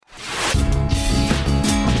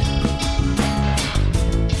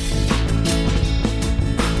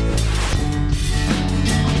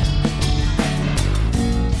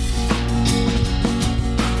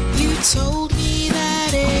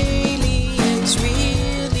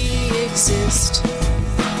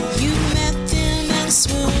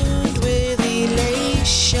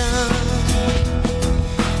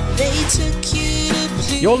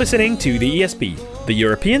You're listening to the ESP, the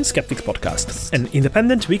European Skeptics Podcast, an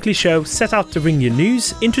independent weekly show set out to bring you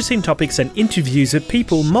news, interesting topics and interviews with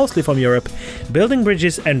people mostly from Europe, building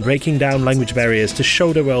bridges and breaking down language barriers to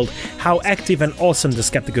show the world how active and awesome the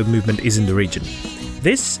skeptical movement is in the region.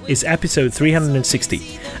 This is episode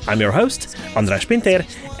 360. I'm your host, András Pinter,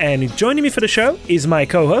 and joining me for the show is my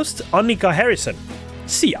co-host, Annika Harrison.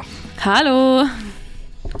 See ya! Hallo!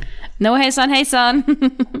 No hey son.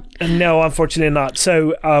 No, unfortunately not.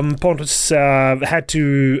 So, Pontus had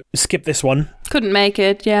to skip this one. Couldn't make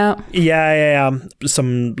it, yeah. Yeah.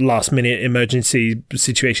 Some last-minute emergency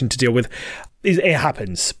situation to deal with. It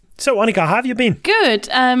happens. So, Annika, how have you been? Good.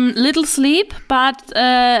 Little sleep, but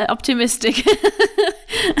optimistic.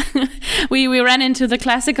 We ran into the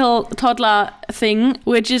classical toddler thing,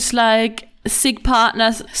 which is like sick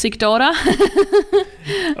partner, sick daughter.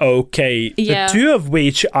 Okay. Yeah. The two of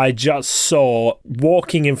which I just saw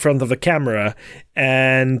walking in front of the camera.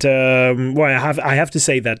 And I have to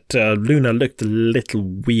say that Luna looked a little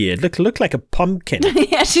weird. Looked like a pumpkin.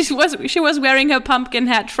 Yeah, she was wearing her pumpkin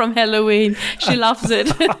hat from Halloween. She loves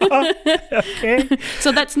it. Okay.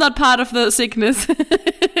 So that's not part of the sickness.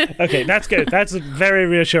 Okay, that's good. That's very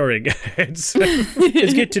reassuring. It's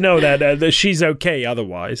good to know that she's okay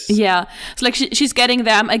otherwise. Yeah, it's like she's getting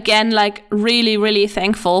there. I'm again like really, really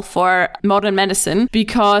thankful for modern medicine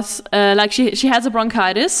because like she has a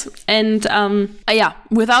bronchitis and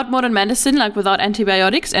without modern medicine, like without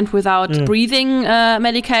antibiotics and without breathing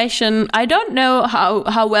medication, I don't know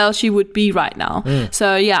how well she would be right now.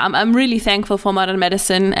 So yeah, I'm really thankful for modern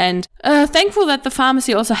medicine and thankful that the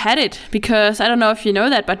pharmacy also had it because I don't know if you know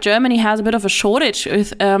that, but Germany has a bit of a shortage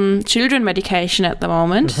with children medication at the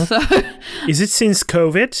moment. So is it since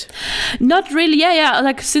COVID? Not really. Yeah,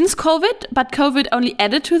 like since COVID, but COVID only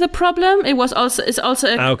added to the problem. It's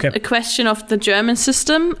also a question of the German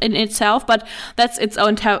system in itself, but that's its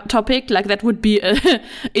own topic. Like that would be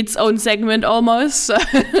its own segment almost. So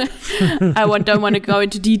I don't want to go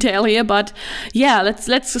into detail here, but yeah, let's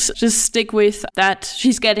just stick with that.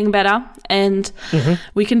 She's getting better, and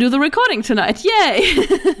we can do the recording tonight.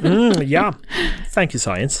 Yay! Yeah, thank you,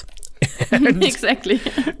 science. Exactly.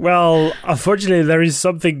 Well, unfortunately, there is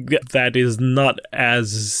something that is not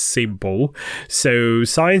as simple. So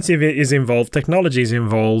science is involved, technology is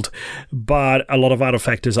involved, but a lot of other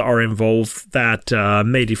factors are involved that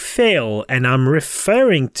made it fail. And I'm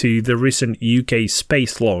referring to the recent UK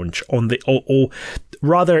space launch on or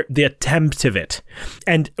rather the attempt of it.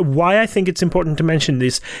 And why I think it's important to mention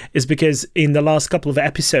this is because in the last couple of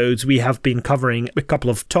episodes, we have been covering a couple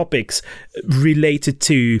of topics related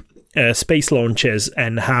to space launches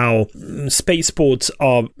and how spaceports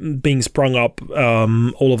are being sprung up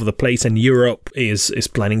all over the place, and Europe is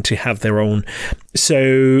planning to have their own.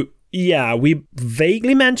 So yeah, we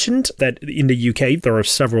vaguely mentioned that in the UK there are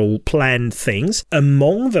several planned things.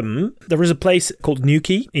 Among them, there is a place called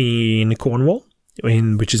Newquay in Cornwall,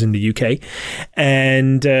 which is in the UK,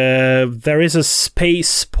 and there is a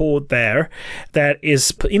spaceport there that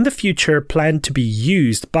is in the future planned to be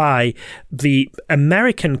used by the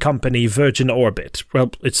American company Virgin Orbit.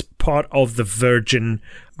 Well, it's part of the Virgin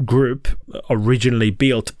Group, originally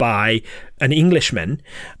built by an Englishman,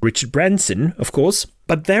 Richard Branson, of course.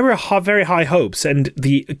 But there were very high hopes, and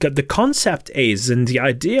the concept is, and the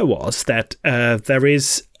idea was that there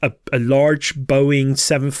is a large Boeing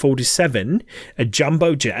 747, a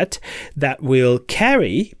jumbo jet, that will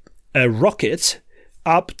carry a rocket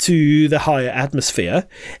up to the higher atmosphere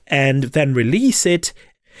and then release it.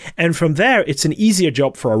 And from there, it's an easier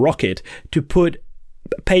job for a rocket to put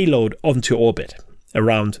payload onto orbit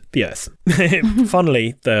around the Earth.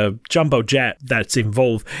 Funnily, the jumbo jet that's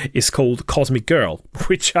involved is called Cosmic Girl,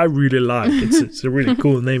 which I really like. It's a really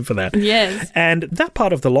cool name for that. Yes. And that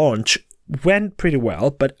part of the launch went pretty well,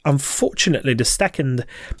 but unfortunately the second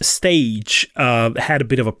stage had a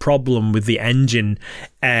bit of a problem with the engine,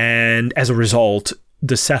 and as a result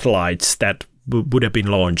the satellites that would have been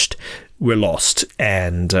launched were lost,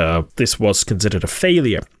 and this was considered a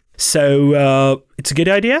failure. So it's a good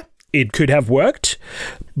idea. It could have worked,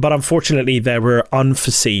 but unfortunately there were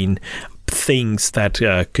unforeseen things that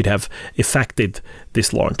could have affected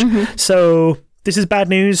this launch. So this is bad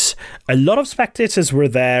news. A lot of spectators were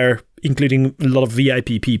there, including a lot of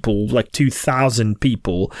VIP people, like 2,000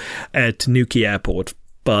 people at Newquay Airport.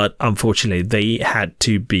 But unfortunately, they had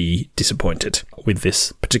to be disappointed with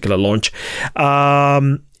this particular launch. A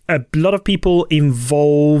lot of people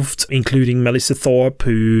involved, including Melissa Thorpe,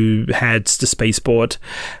 who heads the spaceport,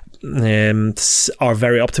 are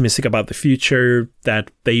very optimistic about the future, that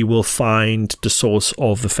they will find the source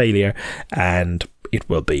of the failure and it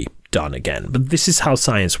will be done again. But this is how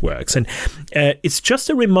science works. And it's just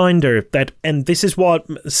a reminder that, and this is what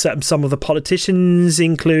some of the politicians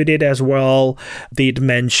included as well did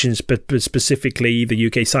mention, but specifically the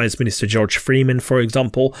UK Science Minister George Freeman, for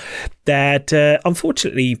example, that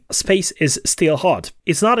unfortunately space is still hard.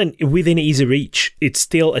 It's not within easy reach. It's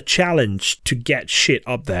still a challenge to get shit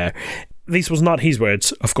up there. These was not his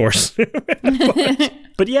words, of course.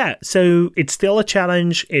 But yeah, so it's still a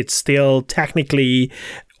challenge. It's still technically,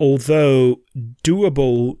 although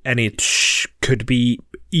doable, and it could be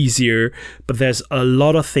easier, but there's a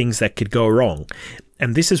lot of things that could go wrong.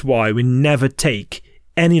 And this is why we never take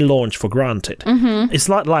any launch for granted. Mm-hmm. It's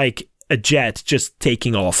not like a jet just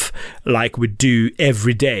taking off like we do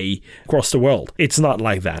every day across the world. It's not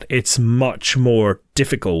like that. It's much more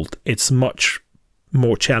difficult. It's much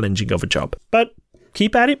more challenging of a job. But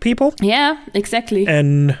keep at it, people. Yeah, exactly.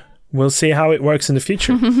 And we'll see how it works in the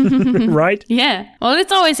future. Right? Yeah. Well,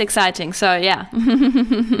 it's always exciting, so yeah.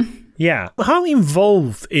 Yeah. How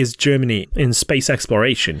involved is Germany in space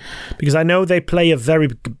exploration? Because I know they play a very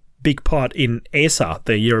big part in ESA,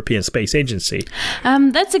 the European Space Agency.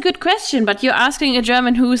 That's a good question, but you're asking a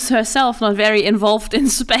German who's herself not very involved in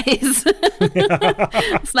space.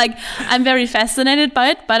 It's like, I'm very fascinated by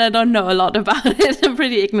it, but I don't know a lot about it. I'm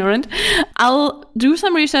pretty ignorant. I'll do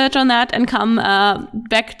some research on that and come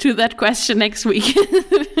back to that question next week.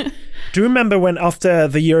 Do you remember when after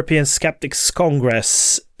the European Skeptics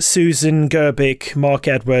Congress, Susan Gerbic, Mark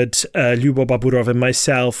Edward, Lyubov Baburov and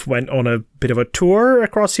myself went on a bit of a tour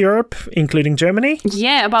across Europe, including Germany?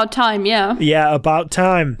 Yeah, about time, yeah. Yeah, about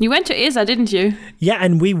time. You went to ESA, didn't you? Yeah,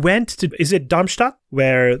 and we went to, is it Darmstadt?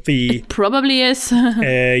 Where the... It probably is.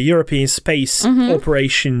 European Space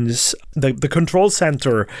Operations, the control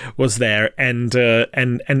center was there, and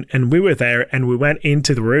we were there, and we went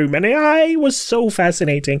into the room, and it was so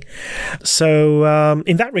fascinating. So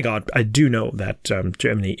in that regard, I do know that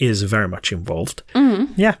Germany is very much involved.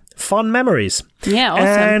 Mm-hmm. Yeah, fun memories. Yeah, awesome.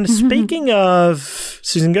 And speaking of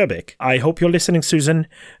Susan Gerbic, I hope you're listening, Susan,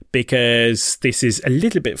 because this is a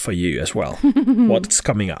little bit for you as well. What's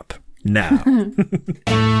coming up now?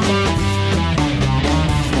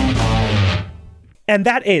 And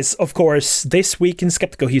that is, of course, This Week in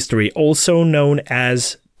Skeptical History, also known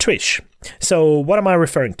as Twish. So what am I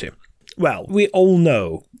referring to? Well, we all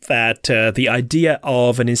know that the idea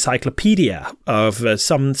of an encyclopedia, of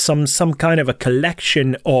some kind of a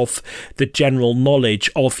collection of the general knowledge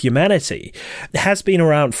of humanity, has been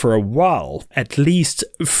around for a while, at least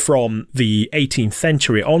from the 18th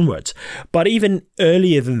century onwards. But even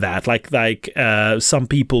earlier than that, like some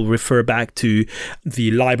people refer back to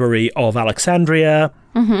the Library of Alexandria,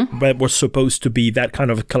 but was supposed to be that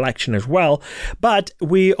kind of a collection as well. But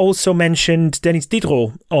we also mentioned Denis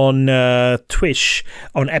Diderot on Twish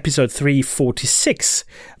on episode 346,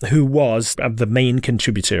 who was the main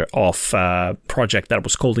contributor of a project that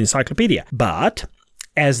was called Encyclopedia. But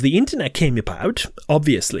as the internet came about,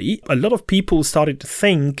 obviously, a lot of people started to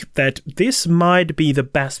think that this might be the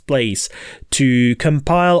best place to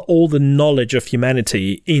compile all the knowledge of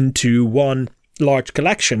humanity into one large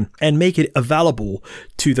collection and make it available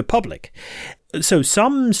to the public. So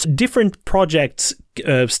some different projects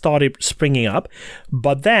started springing up,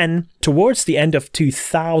 but then towards the end of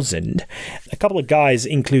 2000, a couple of guys,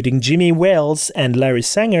 including Jimmy Wales and Larry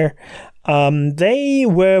Sanger, they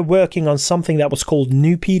were working on something that was called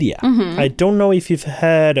Nupedia. I don't know if you've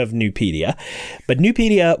heard of Nupedia, but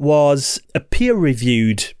Nupedia was a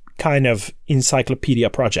peer-reviewed kind of encyclopedia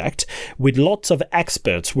project with lots of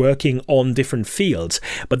experts working on different fields,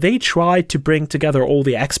 but they tried to bring together all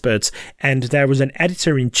the experts, and there was an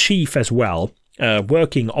editor-in-chief as well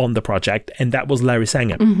working on the project, and that was Larry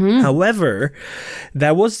Sanger. However,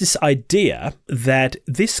 there was this idea that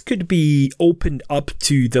this could be opened up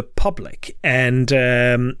to the public, and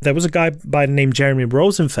there was a guy by the name Jeremy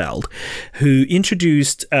Rosenfeld who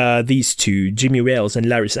introduced these two, Jimmy Wales and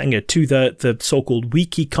Larry Sanger, to the so-called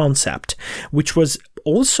wiki concept, which was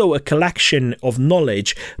also a collection of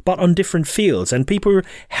knowledge, but on different fields, and people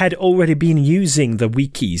had already been using the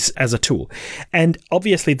wikis as a tool. And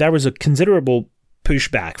obviously there was a considerable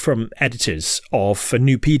pushback from editors of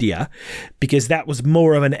Nupedia, because that was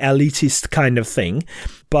more of an elitist kind of thing.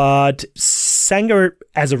 But Sanger,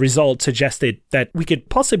 as a result, suggested that we could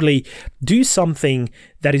possibly do something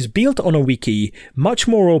that is built on a wiki, much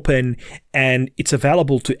more open, and it's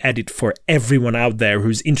available to edit for everyone out there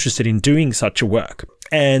who's interested in doing such a work.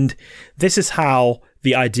 And this is how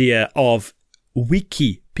the idea of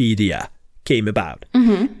Wikipedia came about.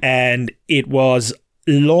 And it was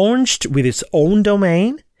launched with its own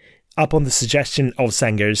domain upon the suggestion of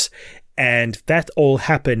Sanger's, and that all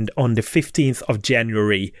happened on the 15th of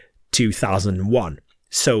January 2001.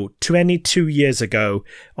 So 22 years ago,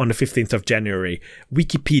 on the 15th of January,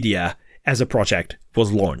 Wikipedia as a project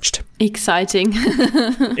was launched. Exciting.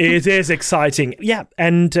 It is exciting. Yeah.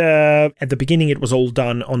 And at the beginning, it was all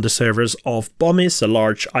done on the servers of Bomis, a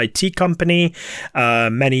large IT company.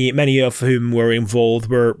 Many of whom were involved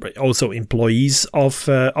were also employees of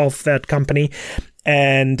that company.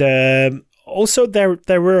 And also,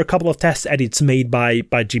 there were a couple of test edits made by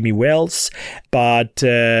Jimmy Wales, but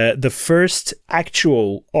the first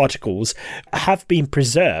actual articles have been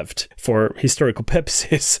preserved for historical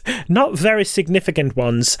purposes. Not very significant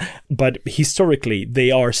ones, but historically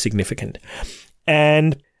they are significant.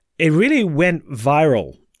 And it really went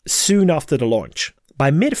viral soon after the launch.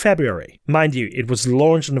 By mid-February, mind you, it was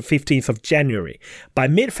launched on the 15th of January. By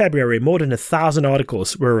mid-February, more than 1,000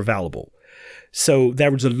 articles were available. So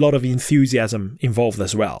there was a lot of enthusiasm involved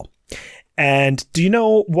as well. And do you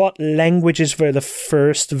know what languages were the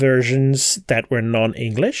first versions that were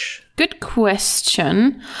non-English? Good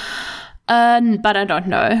question. But I don't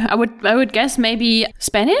know. I would guess maybe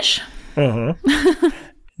Spanish?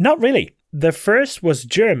 Not really. The first was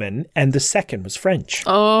German and the second was French.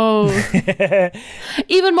 Oh.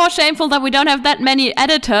 Even more shameful that we don't have that many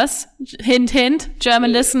editors. Hint, hint,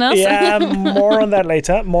 German listeners. Yeah, more on that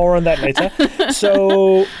later.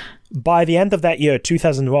 So by the end of that year,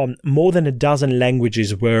 2001, more than a dozen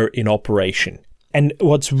languages were in operation. And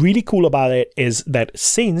what's really cool about it is that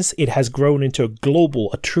since it has grown into a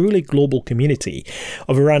truly global community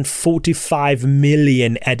of around 45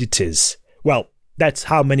 million editors, well, that's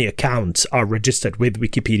how many accounts are registered with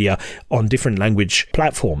Wikipedia on different language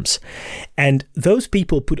platforms. And those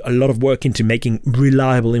people put a lot of work into making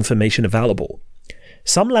reliable information available.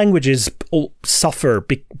 Some languages suffer,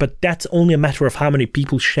 but that's only a matter of how many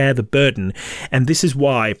people share the burden. And this is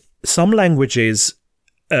why some languages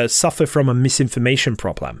suffer from a misinformation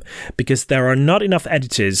problem, because there are not enough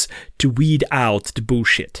editors to weed out the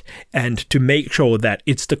bullshit and to make sure that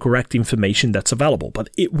it's the correct information that's available. But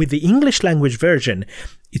with the English language version,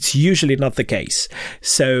 it's usually not the case.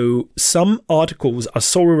 So some articles are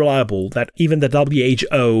so reliable that even the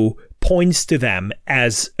WHO points to them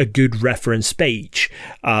as a good reference page,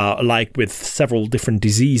 like with several different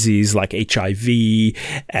diseases like HIV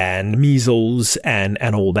and measles and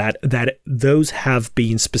all that those have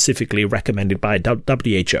been specifically recommended by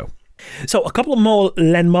WHO. So a couple of more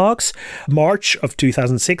landmarks. March of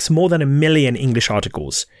 2006, more than 1 million English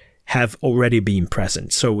articles have already been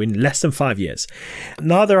present, so in less than 5 years.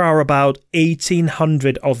 Now there are about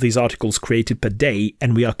 1,800 of these articles created per day,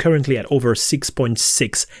 and we are currently at over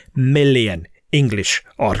 6.6 million English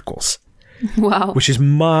articles. Wow. Which is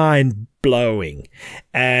mind-blowing.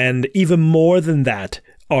 And even more than that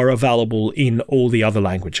are available in all the other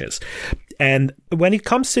languages. And when it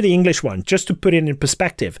comes to the English one, just to put it in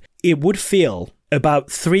perspective, it would fill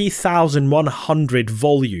about 3,100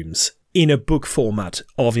 volumes in a book format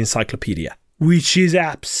of encyclopedia, which is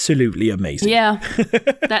absolutely amazing. Yeah,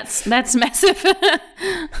 that's massive.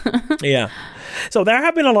 Yeah. So there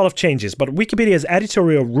have been a lot of changes, but Wikipedia's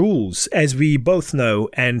editorial rules, as we both know,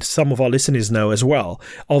 and some of our listeners know as well,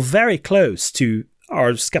 are very close to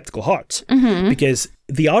our skeptical hearts, because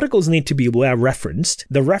the articles need to be well referenced.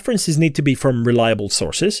 The references need to be from reliable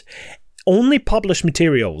sources. Only published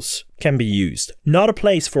materials can be used, not a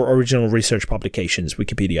place for original research publications,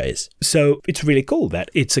 Wikipedia is. So it's really cool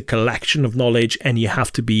that it's a collection of knowledge and you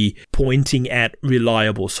have to be pointing at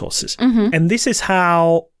reliable sources. And this is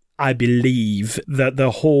how I believe that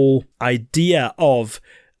the whole idea of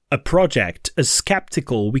a project, a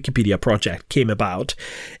skeptical Wikipedia project, came about.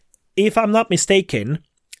 If I'm not mistaken,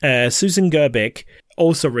 Susan Gerbic,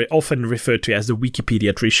 also often referred to as the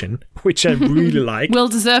Wikipediatrician, which I really like. Well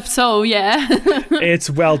deserved, so yeah. It's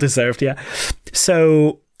well deserved, yeah.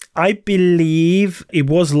 So I believe it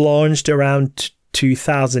was launched around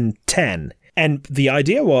 2010. And the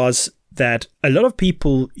idea was that a lot of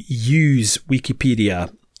people use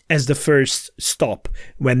Wikipedia as the first stop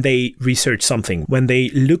when they research something, when they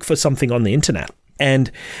look for something on the internet.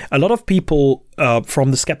 And a lot of people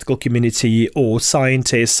from the skeptical community or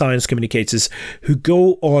scientists, science communicators who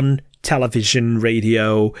go on television,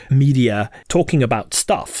 radio, media, talking about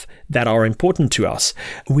stuff that are important to us,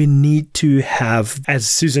 we need to have, as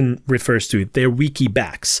Susan refers to it, their wiki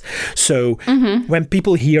backs. So when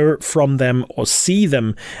people hear from them or see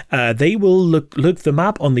them, they will look them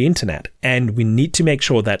up on the internet. And we need to make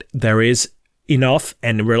sure that there is enough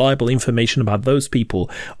and reliable information about those people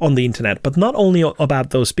on the internet, but not only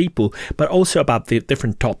about those people, but also about the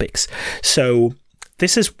different topics. So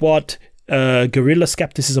this is what Guerrilla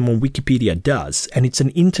Skepticism on Wikipedia does. And it's an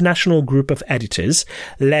international group of editors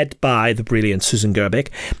led by the brilliant Susan Gerbic.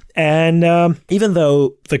 And even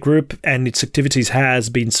though the group and its activities has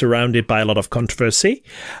been surrounded by a lot of controversy,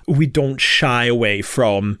 we don't shy away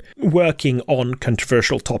from working on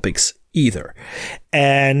controversial topics either.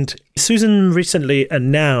 And Susan recently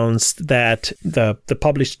announced that the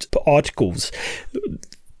published articles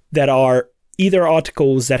that are either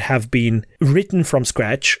articles that have been written from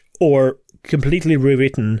scratch or completely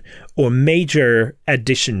rewritten, or major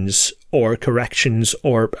additions or corrections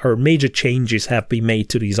or major changes have been made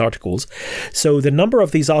to these articles. So the number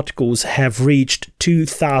of these articles have reached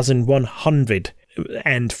 2,100,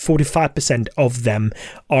 and 45% of them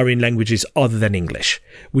are in languages other than English,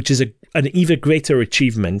 which is an even greater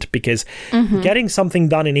achievement, because getting something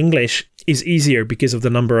done in English is easier because of the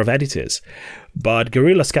number of editors. But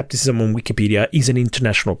Guerrilla Skepticism on Wikipedia is an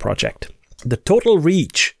international project. The total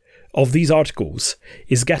reach of these articles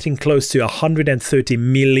is getting close to 130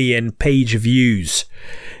 million page views,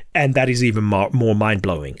 and that is even more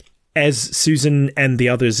mind-blowing. As Susan and the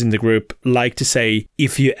others in the group like to say,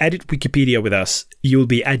 if you edit Wikipedia with us, you'll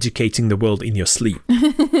be educating the world in your sleep.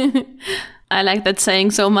 I like that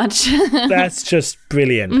saying so much. That's just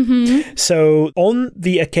brilliant. So on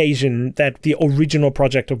the occasion that the original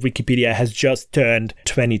project of Wikipedia has just turned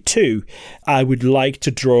 22, I would like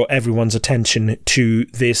to draw everyone's attention to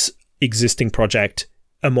this existing project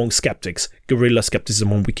among skeptics, Guerrilla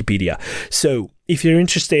Skepticism on Wikipedia. So if you're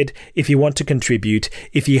interested, if you want to contribute,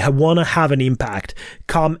 if you want to have an impact,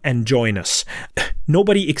 come and join us.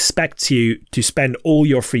 Nobody expects you to spend all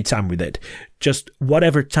your free time with it. Just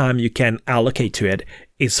whatever time you can allocate to it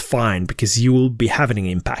is fine, because you will be having an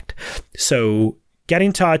impact. So get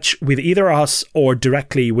in touch with either us or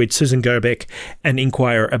directly with Susan Gerbic and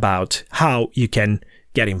inquire about how you can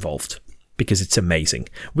get involved, because it's amazing.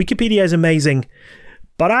 Wikipedia is amazing,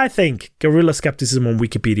 but I think Guerrilla Skepticism on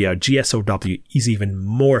Wikipedia, GSOW, is even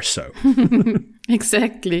more so.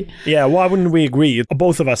 Exactly. Yeah, why wouldn't we agree?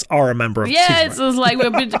 Both of us are a member of the team. Yeah, it's like we're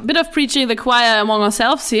a bit of preaching the choir among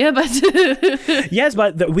ourselves here, but... Yes,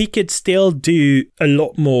 but we could still do a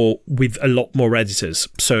lot more with a lot more editors.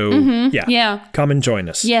 So, yeah, come and join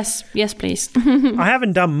us. Yes, please. I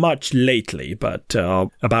haven't done much lately, but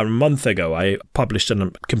about a month ago, I published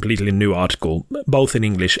a completely new article, both in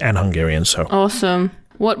English and Hungarian. So awesome.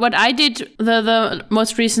 What I did, the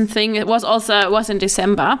most recent thing, it was in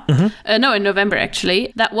December. In November,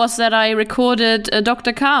 actually. That was that I recorded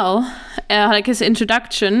Dr. Karl, like his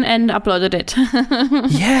introduction, and uploaded it.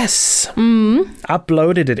 Yes.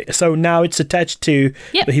 Uploaded it. So now it's attached to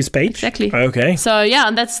his page? Exactly. Okay. So yeah,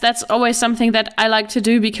 and that's always something that I like to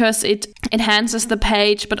do, because it enhances the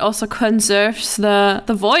page, but also conserves the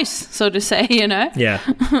voice, so to say, you know? Yeah.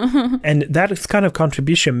 And that kind of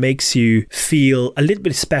contribution makes you feel a little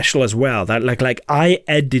bit special as well, that like I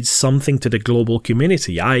added something to the global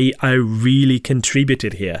community. I really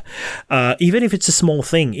contributed here, even if it's a small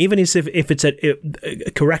thing, even if it's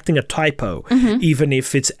correcting a typo, even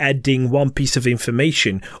if it's adding one piece of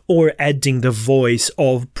information or adding the voice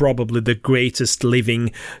of probably the greatest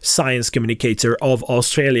living science communicator of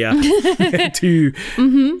Australia to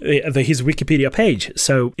his Wikipedia page.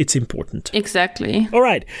 So it's important. Exactly. All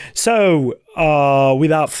right. So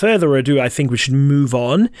without further ado, I think we should move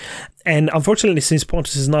on. And unfortunately, since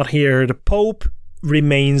Pontus is not here, the Pope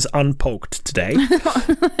remains unpoked today.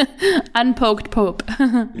 Unpoked Pope.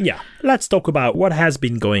 Yeah. Let's talk about what has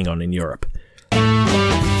been going on in Europe.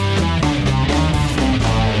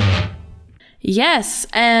 Yes,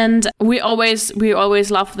 and we always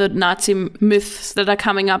love the Nazi myths that are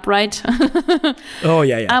coming up, right? Oh,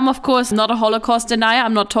 yeah. I'm, of course, not a Holocaust denier.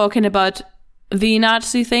 I'm not talking about the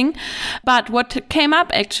Nazi thing. But what came up,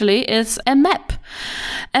 actually, is a map.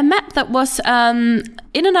 A map that was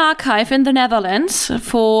in an archive in the Netherlands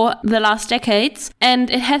for the last decades. And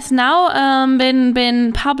it has now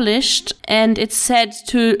been published, and it's said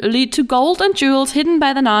to lead to gold and jewels hidden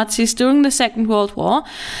by the Nazis during the Second World War.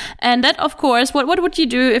 And that, of course, what would you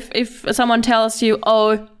do if someone tells you,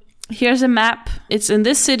 oh, here's a map, it's in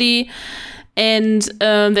this city, and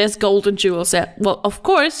there's gold and jewels there? Well, of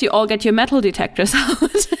course, you all get your metal detectors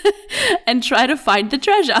out and try to find the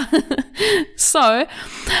treasure. So,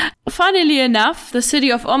 funnily enough, the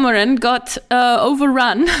city of Ommeren got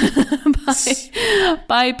overrun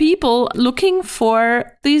by people looking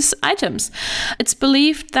for these items. It's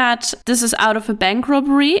believed that this is out of a bank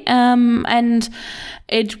robbery, and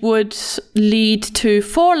it would lead to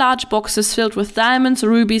 4 large boxes filled with diamonds,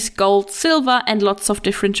 rubies, gold, silver, and lots of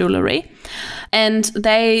different jewelry. And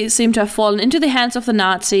they seem to have fallen into the hands of the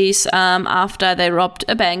Nazis after they robbed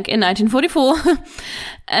a bank in 1944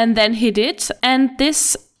 and then hid it. And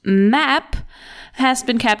this map has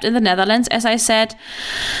been kept in the Netherlands, as I said.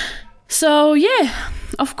 So yeah,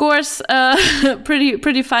 of course,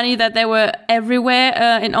 pretty funny that they were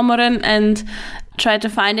everywhere in Ommeren and tried to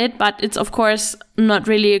find it, but it's of course not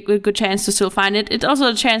really a good chance to still find it. It's also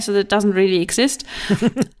a chance that it doesn't really exist.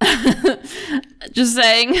 Just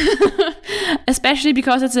saying. Especially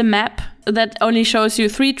because it's a map that only shows you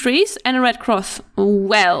 3 trees and a red cross.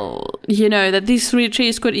 Well, you know that these 3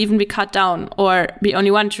 trees could even be cut down or be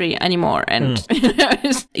only 1 tree anymore. And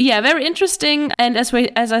yeah, very interesting. And as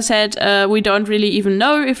I said, we don't really even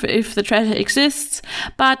know if the treasure exists,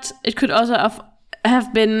 but it could also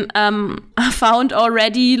have been found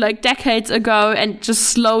already like decades ago and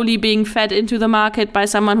just slowly being fed into the market by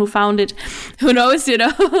someone who found it. Who knows, you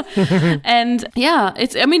know? And yeah,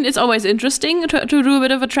 it's always interesting to do a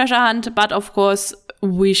bit of a treasure hunt, but of course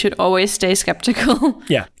we should always stay skeptical.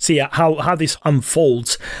 Yeah. See how this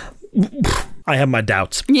unfolds. I have my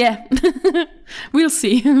doubts. Yeah. We'll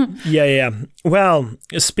see. Yeah. Well,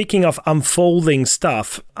 speaking of unfolding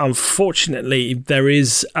stuff, unfortunately, there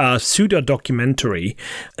is a pseudo-documentary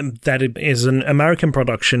that is an American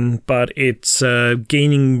production, but it's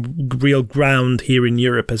gaining real ground here in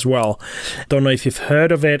Europe as well. Don't know if you've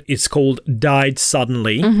heard of it. It's called Died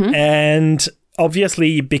Suddenly. Mm-hmm. And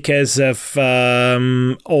obviously, because of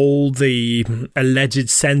all the alleged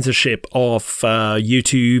censorship of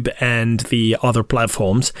YouTube and the other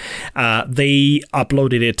platforms, they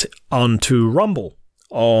uploaded it onto Rumble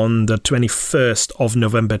on the 21st of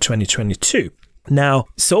November 2022. Now,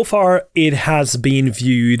 so far, it has been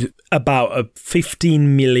viewed about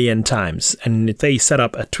 15 million times, and they set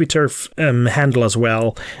up a Twitter handle as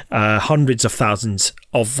well. Hundreds of thousands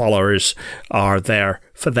of followers are there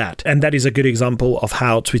for that. And that is a good example of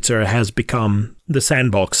how Twitter has become the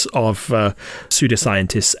sandbox of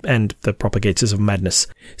pseudoscientists and the propagators of madness.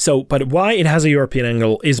 So, but why it has a European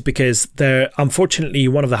angle is because unfortunately,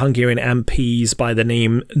 one of the Hungarian MPs by the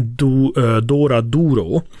name Dora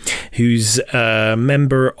Duro, who's a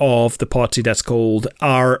member of the party that's called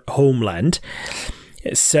Our Homeland.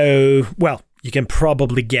 So, well, you can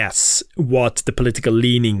probably guess what the political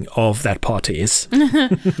leaning of that party is. By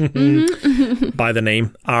the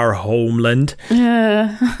name Our Homeland.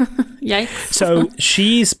 Yikes. So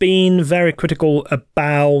she's been very critical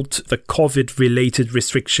about the COVID-related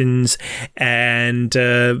restrictions and,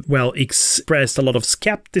 expressed a lot of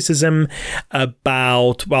skepticism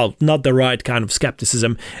about, not the right kind of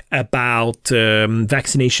skepticism, about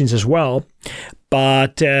vaccinations as well.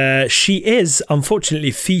 But she is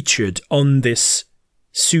unfortunately featured on this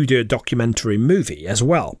pseudo-documentary movie as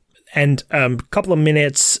well. And a couple of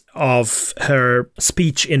minutes of her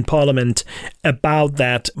speech in Parliament about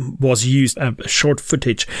that was used, short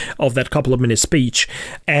footage of that couple of minute speech.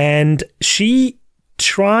 And she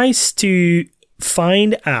tries to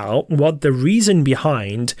find out what the reason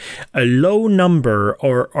behind a low number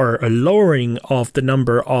or a lowering of the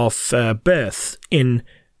number of births in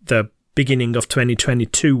the beginning of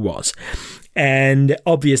 2022 was. And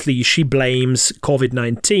obviously she blames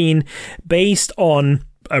COVID-19 based on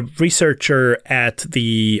a researcher at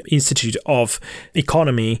the Institute of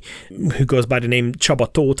Economy who goes by the name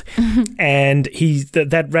Csabatóth. And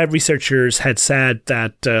that researchers had said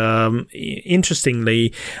that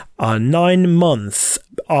interestingly 9 months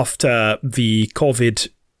after the COVID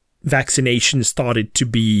vaccination started to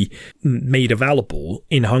be made available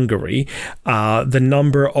in Hungary, the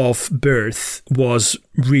number of births was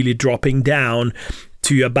really dropping down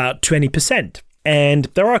to about 20%. And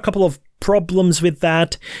there are a couple of problems with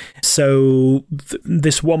that. So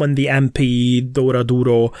this woman, the MP, Dora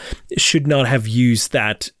Duro, should not have used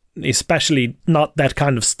that, especially not that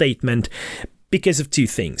kind of statement, because of 2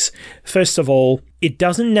 things. First of all, it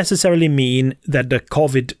doesn't necessarily mean that the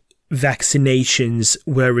COVID vaccinations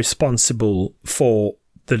were responsible for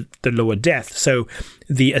the lower death. So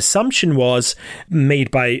the assumption was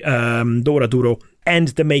made by Dora Duro and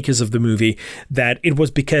the makers of the movie that it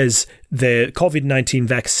was because the COVID-19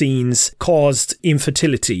 vaccines caused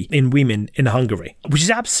infertility in women in Hungary, which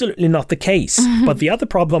is absolutely not the case. Mm-hmm. But the other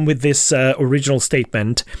problem with this original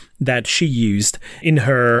statement that she used in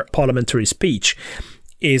her parliamentary speech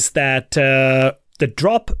is that the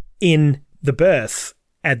drop in the birth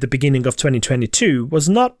at the beginning of 2022 was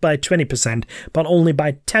not by 20%, but only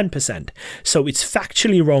by 10%. So it's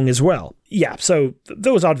factually wrong as well. Yeah, so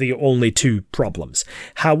those are the only two problems.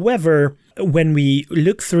 However, when we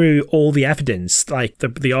look through all the evidence, like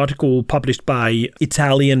the article published by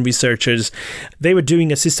Italian researchers, they were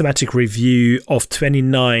doing a systematic review of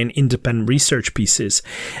 29 independent research pieces,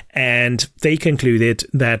 and they concluded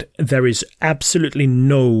that there is absolutely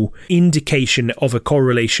no indication of a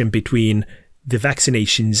correlation between the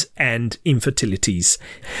vaccinations and infertilities.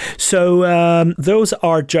 So those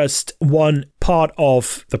are just one part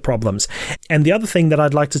of the problems. And the other thing that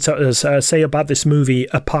I'd like to say about this movie,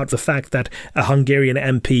 apart from the fact that a Hungarian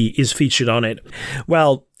MP is featured on it,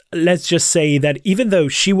 well, let's just say that even though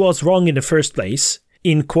she was wrong in the first place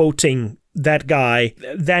in quoting that guy,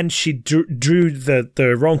 then she drew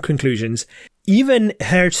the wrong conclusions. Even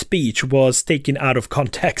her speech was taken out of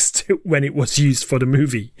context when it was used for the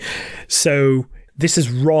movie. So this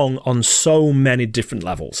is wrong on so many different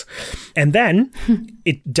levels. And then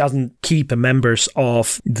it doesn't keep the members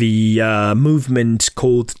of the movement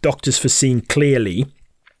called Doctors for Seeing Clearly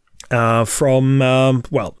from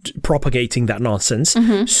propagating that nonsense.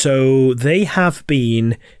 So they have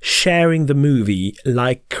been sharing the movie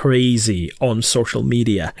like crazy on social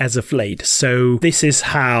media as of late. So this is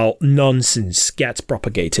how nonsense gets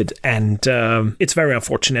propagated, and it's very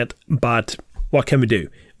unfortunate, but what can we do?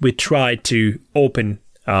 We try to open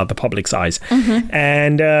the public's eyes.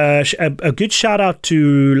 And a good shout out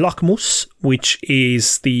to LACMUS, which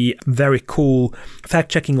is the very cool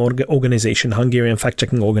fact-checking organization, Hungarian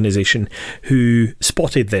fact-checking organization, who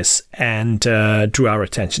spotted this and drew our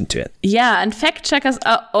attention to it. Yeah, and fact-checkers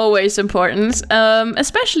are always important,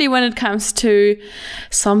 especially when it comes to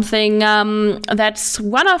something that's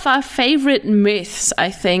one of our favorite myths,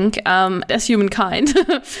 I think, as humankind.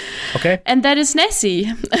 Okay. And that is Nessie.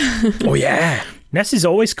 Oh, yeah. Nessie's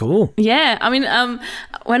always cool. Yeah, I mean,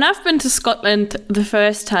 when I've been to Scotland the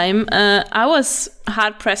first time, I was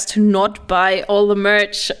hard-pressed to not buy all the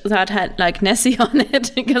merch that had, like, Nessie on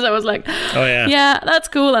it, because I was like, oh, yeah, that's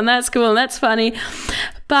cool, and that's cool, and that's funny.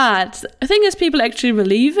 But the thing is, people actually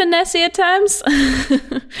believe in Nessie at times.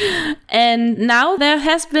 And now there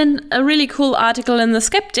has been a really cool article in The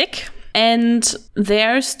Skeptic, and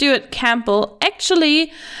there Stuart Campbell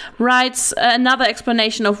actually writes another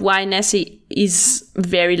explanation of why Nessie is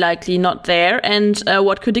very likely not there and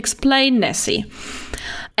what could explain Nessie.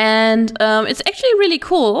 And it's actually really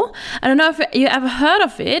cool. I don't know if you ever heard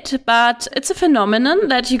of it, but it's a phenomenon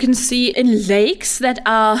that you can see in lakes that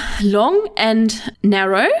are long and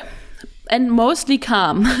narrow and mostly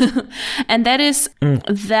calm. And that is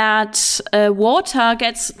that water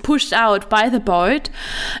gets pushed out by the boat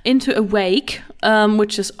into a wake,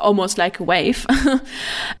 which is almost like a wave.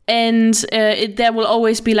 And there will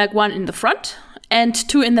always be like one in the front and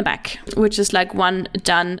two in the back, which is like one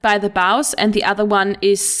done by the bows and the other one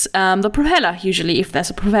is the propeller, usually, if there's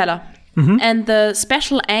a propeller. And the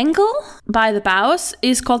special angle by the bows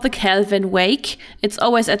is called the Kelvin wake. It's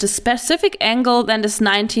always at a specific angle that is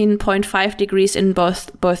 19.5 degrees in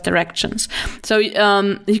both directions. So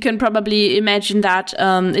you can probably imagine that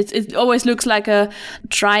it always looks like a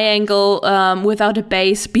triangle without a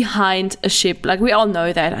base behind a ship. Like, we all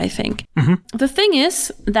know that, I think. The thing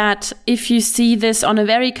is that if you see this on a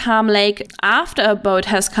very calm lake after a boat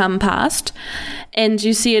has come past, and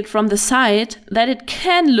you see it from the side, that it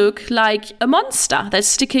can look like a monster that's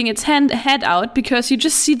sticking its head out, because you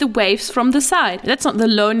just see the waves from the side. That's not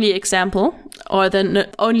the only example or the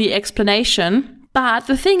only explanation. But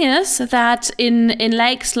the thing is that in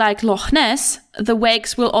lakes like Loch Ness, the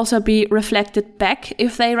wakes will also be reflected back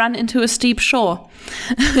if they run into a steep shore.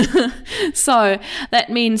 So that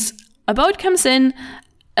means a boat comes in,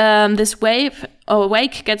 this wave or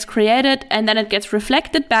wake gets created, and then it gets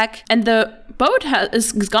reflected back, and the boat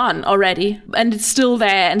is gone already, and it's still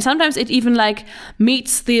there. And sometimes it even like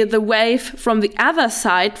meets the wave from the other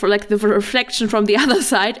side, for like the reflection from the other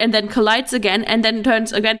side, and then collides again, and then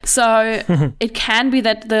turns again. So it can be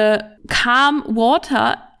that the calm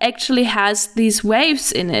water actually has these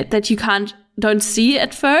waves in it that you don't see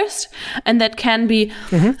at first, and that can be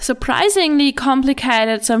surprisingly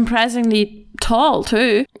complicated, surprisingly tall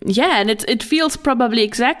too. Yeah, and it feels probably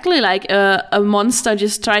exactly like a monster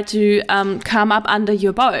just tried to come up under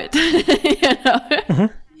your boat. You know?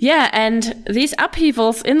 Yeah, and these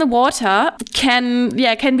upheavals in the water can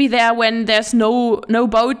be there when there's no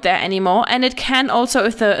boat there anymore. And it can also,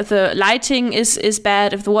 if the lighting is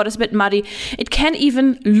bad, if the water's a bit muddy, it can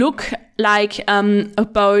even look like a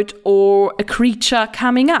boat or a creature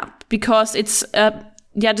coming up, because it's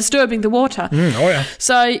disturbing the water. Oh yeah.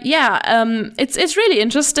 So yeah, it's really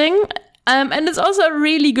interesting. And it's also a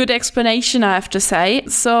really good explanation, I have to say.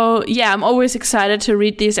 So yeah, I'm always excited to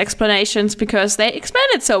read these explanations because they explain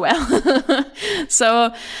it so well.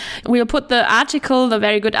 So we'll put the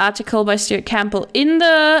very good article by Stuart Campbell in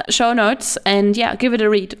the show notes, and yeah, give it a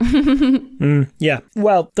read. Yeah.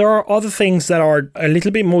 Well, there are other things that are a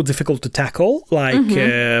little bit more difficult to tackle,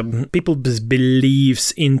 like people's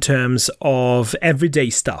beliefs in terms of everyday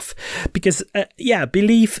stuff. Because,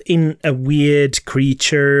 belief in a weird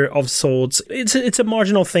creature of sorts, it's a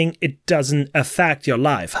marginal thing. It doesn't affect your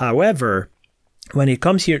life. However, when it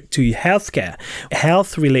comes here to healthcare,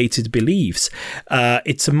 health-related beliefs,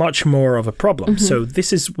 it's much more of a problem. So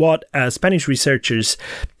this is what Spanish researchers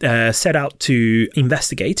set out to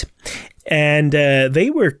investigate. And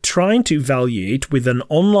they were trying to evaluate with an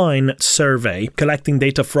online survey, collecting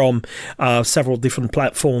data from several different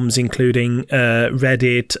platforms, including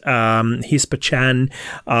Reddit, Hispachan,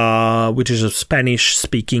 which is a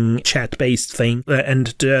Spanish-speaking chat-based thing,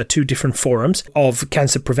 and 2 different forums of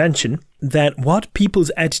cancer prevention, that what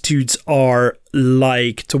people's attitudes are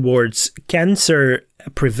like towards cancer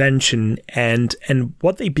prevention and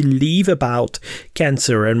what they believe about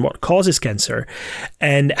cancer and what causes cancer,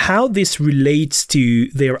 and how this relates to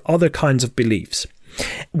their other kinds of beliefs.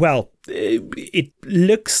 Well, it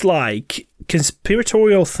looks like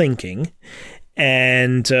conspiratorial thinking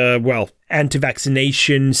and,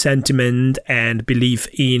 anti-vaccination sentiment and belief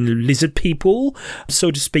in lizard people, so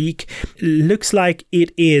to speak, looks like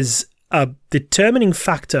it is a determining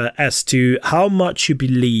factor as to how much you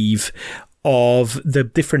believe of the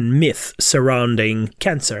different myths surrounding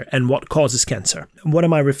cancer and what causes cancer. What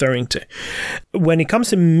am I referring to? When it comes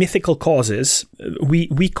to mythical causes,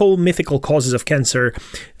 we call mythical causes of cancer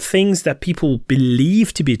things that people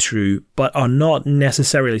believe to be true, but are not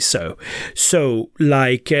necessarily so. So,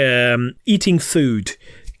 like eating food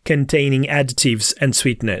containing additives and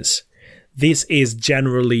sweeteners. This is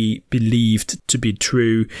generally believed to be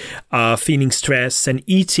true. Feeling stress and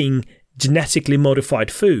eating genetically modified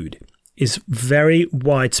food is very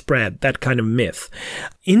widespread, that kind of myth.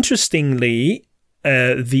 Interestingly,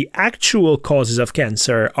 the actual causes of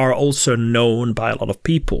cancer are also known by a lot of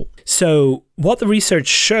people. So what the research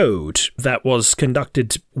showed, that was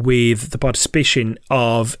conducted with the participation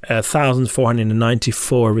of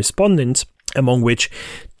 1,494 respondents, among which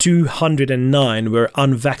 209 were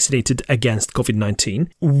unvaccinated against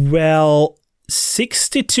COVID-19. Well,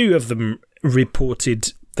 62 of them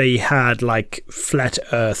reported they had like flat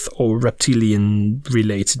earth or reptilian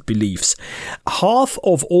related beliefs. Half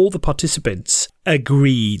of all the participants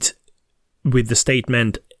agreed with the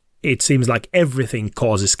statement, it seems like everything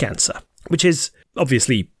causes cancer, which is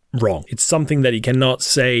obviously wrong. It's something that you cannot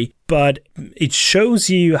say, but it shows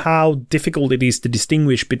you how difficult it is to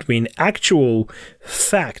distinguish between actual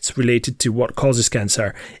facts related to what causes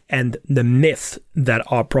cancer and the myths that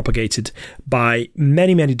are propagated by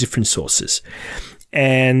many, many different sources.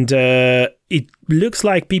 And it looks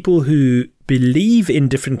like people who believe in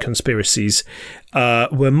different conspiracies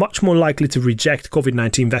were much more likely to reject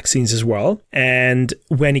COVID-19 vaccines as well. And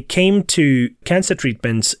when it came to cancer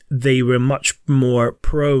treatments, they were much more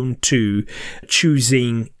prone to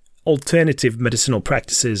choosing alternative medicinal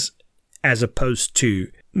practices as opposed to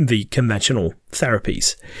the conventional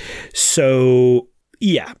therapies. So,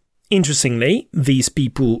 yeah, interestingly, these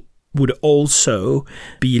people would also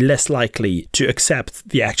be less likely to accept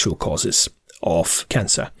the actual causes of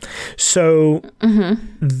cancer. So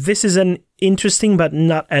this is an interesting but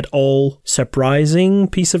not at all surprising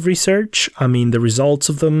piece of research. I mean, the results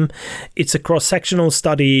of them, it's a cross-sectional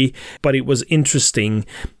study, but it was interesting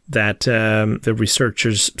that the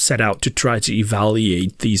researchers set out to try to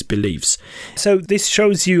evaluate these beliefs. So this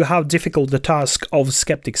shows you how difficult the task of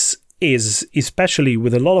skeptics is, especially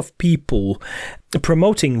with a lot of people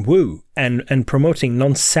promoting woo and promoting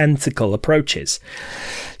nonsensical approaches.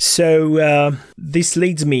 So this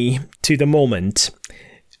leads me to the moment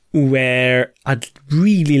where I'd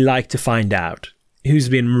really like to find out who's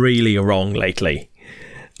been really wrong lately.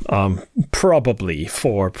 Probably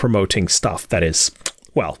for promoting stuff that is,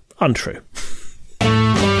 well, untrue.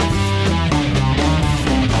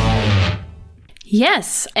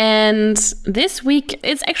 Yes, and this week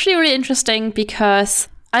it's actually really interesting because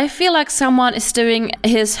I feel like someone is doing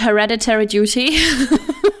his hereditary duty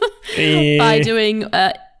by doing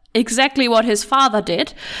exactly what his father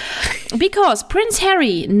did. Because Prince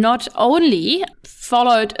Harry not only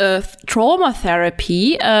followed a trauma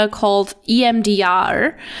therapy called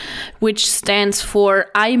EMDR, which stands for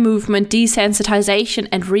Eye Movement Desensitization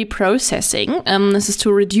and Reprocessing. This is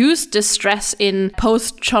to reduce distress in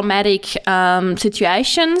post-traumatic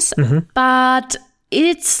situations, but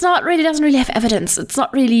it's not really, doesn't really have evidence. It's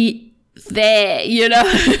not really there, you know.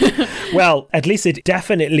 Well, at least it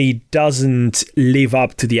definitely doesn't live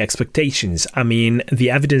up to the expectations. I mean, the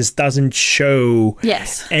evidence doesn't show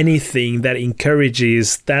anything that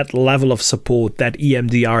encourages that level of support that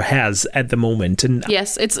EMDR has at the moment. And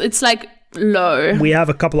yes, it's like low. We have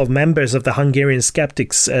a couple of members of the Hungarian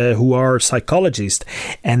skeptics who are psychologists,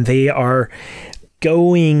 and they are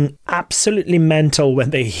going absolutely mental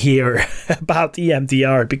when they hear about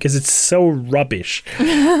EMDR because it's so rubbish.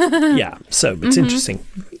 Yeah, so it's interesting.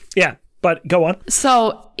 Yeah, but go on.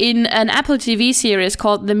 So, in an Apple TV series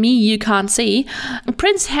called The Me You Can't See,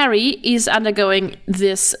 Prince Harry is undergoing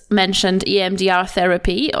this mentioned EMDR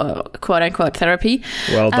therapy, or quote-unquote therapy.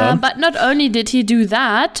 Well done. But not only did he do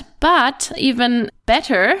that, but even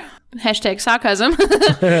better, #sarcasm,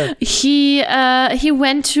 he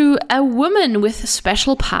went to a woman with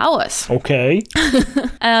special powers. Okay.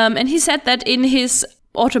 And he said that in his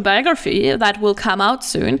autobiography that will come out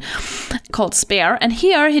soon, called Spare, and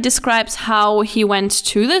here he describes how he went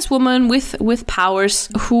to this woman with powers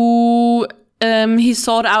who he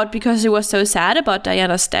sought out because he was so sad about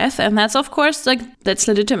Diana's death, and that's of course that's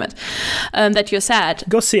legitimate, that you're sad.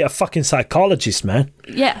 Go see a fucking psychologist, man.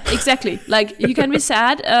 Yeah, exactly. Like, you can be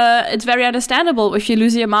sad. It's very understandable if you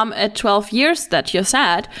lose your mom at 12 years that you're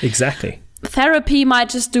sad. Exactly. Therapy might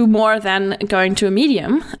just do more than going to a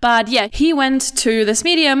medium. But yeah, he went to this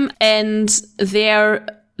medium, and there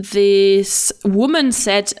this woman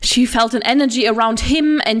said she felt an energy around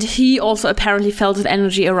him, and he also apparently felt an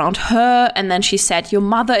energy around her. And then she said, your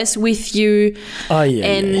mother is with you.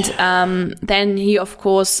 Then he, of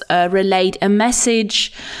course, relayed a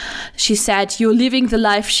message. She said, you're living the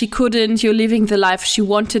life she couldn't, you're living the life she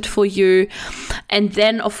wanted for you. And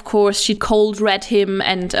then, of course, she cold read him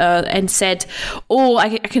and said, oh,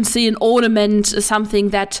 I can see an ornament, something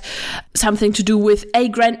to do with a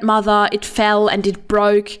grandmother. It fell and it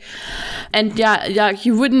broke. And yeah,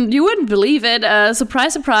 you wouldn't believe it.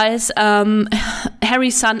 Surprise, surprise.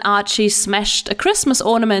 Harry's son Archie smashed a Christmas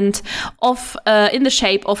ornament in the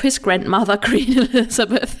shape of his grandmother, Queen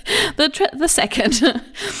Elizabeth the Second.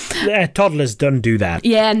 Yeah, toddlers don't do that.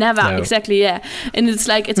 Yeah, never. No. Exactly, yeah. And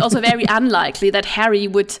it's also very unlikely that Harry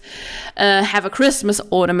would have a Christmas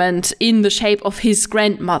ornament in the shape of his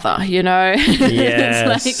grandmother, you know?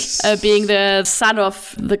 Yes. It's like being the son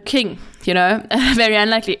of the king. You know, very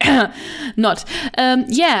unlikely. Not.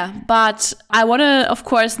 But I want to, of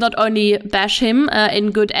course, not only bash him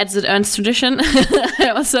in good Edzard Ernst tradition,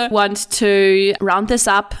 I also want to round this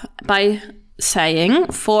up by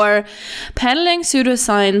saying, for peddling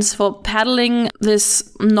pseudoscience, for peddling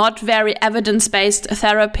this not very evidence-based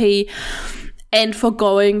therapy, and for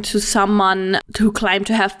going to someone who claimed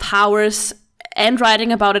to have powers and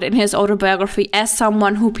writing about it in his autobiography as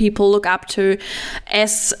someone who people look up to,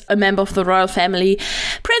 as a member of the royal family,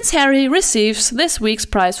 Prince Harry receives this week's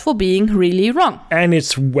prize for being really wrong. And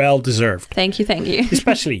it's well deserved. Thank you.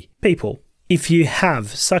 Especially, people, if you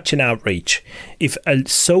have such an outreach, if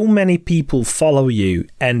so many people follow you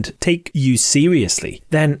and take you seriously,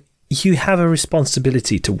 then you have a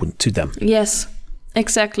responsibility to them. Yes,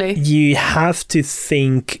 exactly. You have to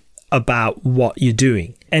think about what you're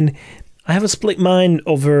doing. And I have a split mind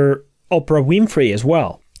over Oprah Winfrey as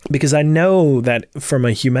well, because I know that from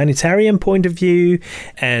a humanitarian point of view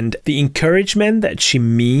and the encouragement that she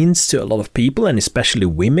means to a lot of people, and especially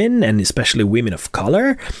women of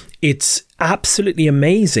color, it's absolutely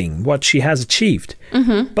amazing what she has achieved.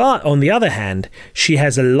 Mm-hmm. But on the other hand, she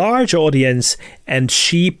has a large audience and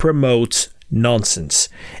she promotes nonsense.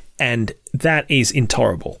 And that is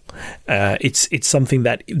intolerable. It's something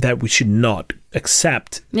that we should not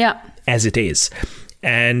accept as it is.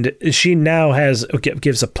 And she now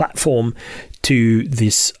gives a platform to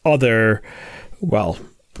this other,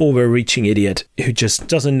 overreaching idiot who just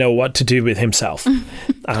doesn't know what to do with himself.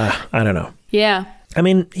 I don't know. Yeah. I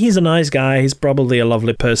mean, he's a nice guy. He's probably a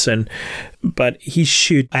lovely person, but he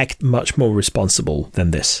should act much more responsible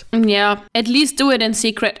than this. Yeah, at least do it in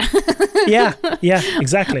secret. Yeah,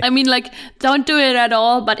 exactly. I mean, don't do it at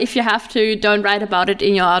all, but if you have to, don't write about it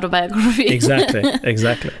in your autobiography.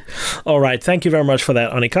 Exactly. All right, thank you very much for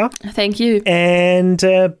that, Annika. Thank you. And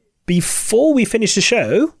before we finish the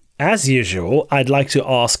show, as usual, I'd like to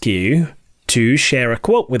ask you to share a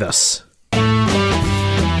quote with us.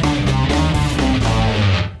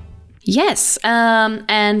 Yes,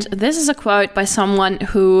 and this is a quote by someone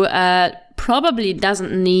who probably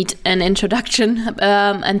doesn't need an introduction,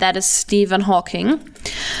 and that is Stephen Hawking.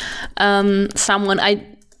 Someone I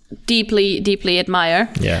deeply admire.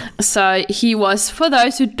 Yeah. So he was, for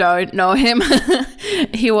those who don't know him,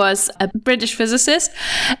 he was a British physicist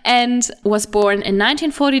and was born in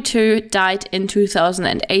 1942, died in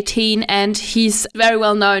 2018, and he's very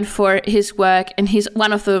well known for his work, and he's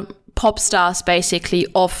one of the pop stars basically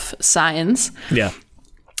of science. Yeah.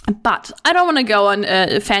 But I don't want to go on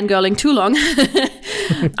fangirling too long.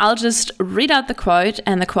 I'll just read out the quote,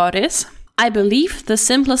 and the quote is: I believe the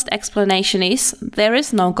simplest explanation is there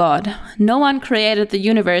is no God. No one created the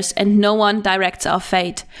universe and no one directs our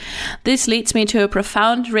fate. This leads me to a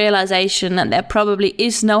profound realization that there probably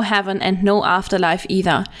is no heaven and no afterlife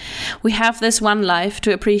either. We have this one life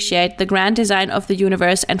to appreciate the grand design of the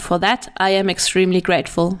universe, and for that I am extremely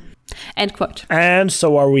grateful. End quote. And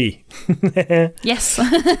so are we. Yes.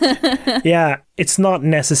 Yeah, it's not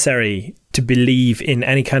necessary to believe in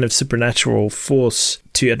any kind of supernatural force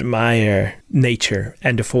to admire nature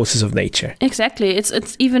and the forces of nature. Exactly.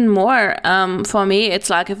 It's even more for me. It's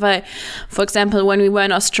like if I, for example, when we were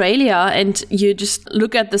in Australia and you just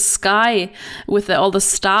look at the sky with all the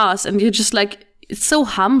stars and you're just like, it's so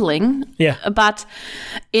humbling. Yeah. But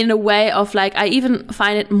in a way of like, I even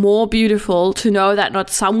find it more beautiful to know that not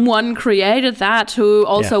someone created that who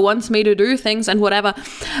also wants me to do things and whatever,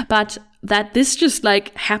 but that this just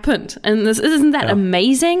like happened. And this isn't that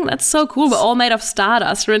amazing? That's so cool. We're all made of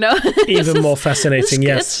stardust, you know? Even more fascinating,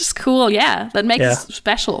 yes. It's just cool, yeah. That makes it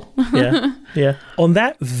special. Yeah. On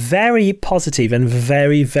that very positive and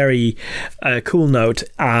very, very cool note,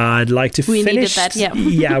 I'd like to finish. We needed that, yeah.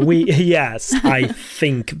 Yes, I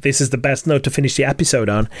think this is the best note to finish the episode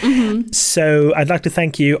on. Mm-hmm. So I'd like to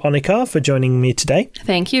thank you, Annika, for joining me today.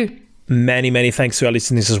 Thank you. Many, many thanks to our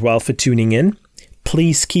listeners as well for tuning in.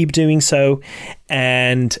 Please keep doing so.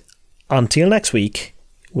 And until next week,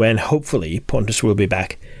 when hopefully Pontus will be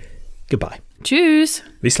back. Goodbye. Tschüss.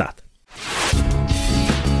 Vi slatt.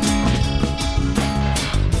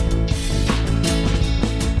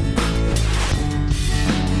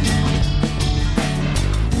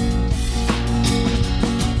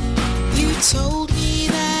 You told me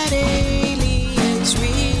that aliens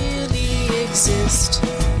really exist.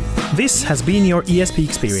 This has been your ESP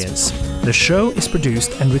experience. The show is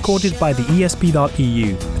produced and recorded by the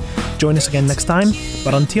ESP.eu. Join us again next time,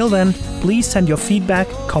 but until then, please send your feedback,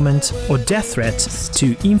 comments, or death threats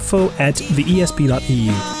to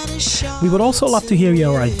info@theesp.eu. We would also love to hear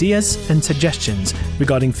your ideas and suggestions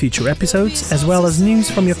regarding future episodes, as well as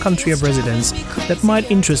news from your country of residence that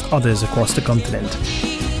might interest others across the continent.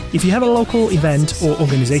 If you have a local event or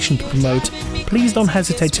organization to promote, please don't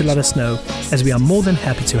hesitate to let us know, as we are more than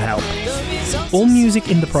happy to help. All music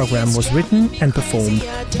in the program was written and performed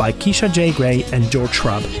by Keisha J. Gray and George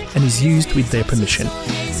Shrub and is used with their permission.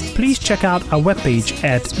 Please check out our webpage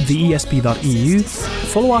at theesp.eu,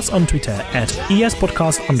 follow us on Twitter at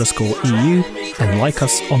espodcast_EU, and like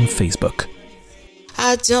us on Facebook.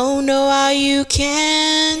 I don't know how you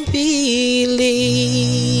can believe.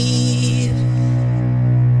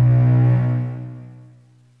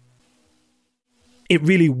 It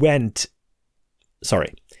really went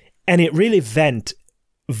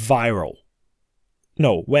viral.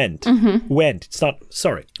 No, went. Mm-hmm. Went. It's not,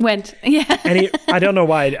 sorry. Went, yeah. And I don't know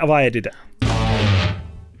why I did that.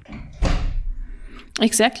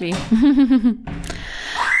 Exactly.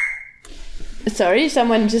 Sorry,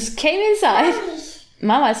 someone just came inside.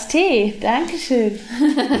 Mama's tea. Dankeschön.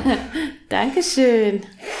 Dankeschön.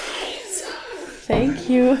 Thank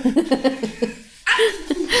you.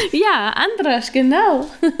 Ja, Andras, genau.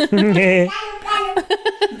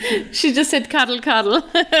 She just said cuddle, cuddle.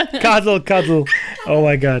 Cuddle. Oh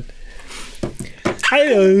my god.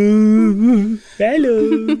 Hello.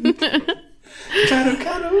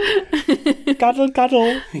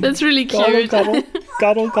 Cuddle. That's really cute. Cuddle.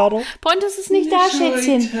 Pontus ist nicht da,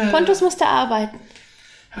 Schätzchen. Pontus musste arbeiten.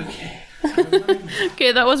 Okay.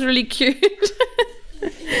 Okay, that was really cute.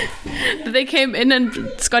 They came in and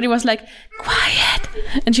Scotty was like, quiet.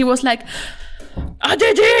 And she was like,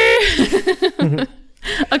 Adede!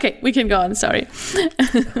 Okay, we can go on, sorry.